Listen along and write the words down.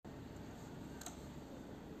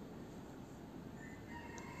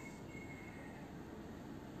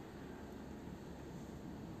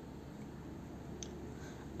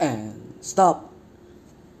and stop.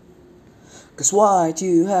 'Cause why'd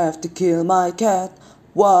you have to kill my cat?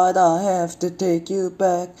 Why'd I have to take you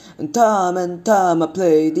back? And time I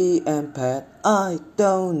play the empath. I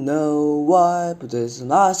don't know why, but there's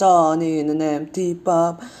an ice on in an empty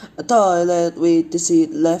pub. A toilet with the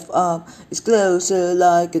seat left up is closer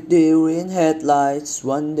like a deer in headlights.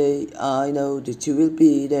 One day I know that you will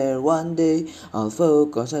be there. One day I'll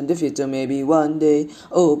focus on the future, maybe one day.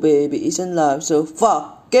 Oh baby, isn't life so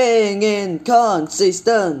fucking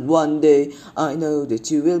inconsistent? One day I know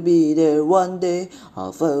that you will be there. One day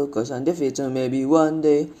I'll focus on the future, maybe one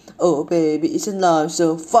day. Oh baby, isn't life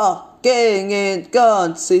so fucking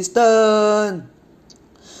inconsistent?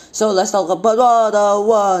 So let's talk about what I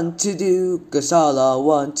want to do, 'cause all I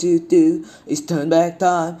want to do is turn back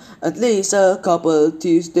time at least a couple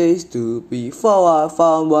Tuesdays to before I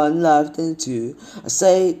found one left and two. I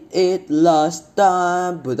said it last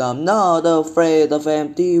time, but I'm not afraid of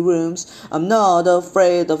empty rooms. I'm not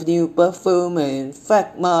afraid of new perfume. In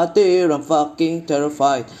fact, my dear, I'm fucking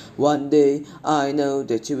terrified. One day I know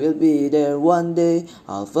that you will be there. One day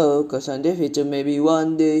I'll focus on the future, maybe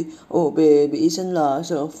one day. Oh baby, isn't life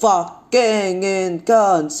so fucking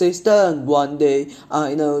inconsistent? One day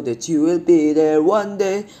I know that you will be there. One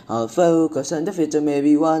day I'll focus on the future,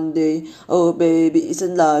 maybe one day. Oh baby,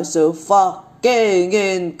 isn't life so fucking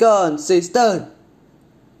inconsistent?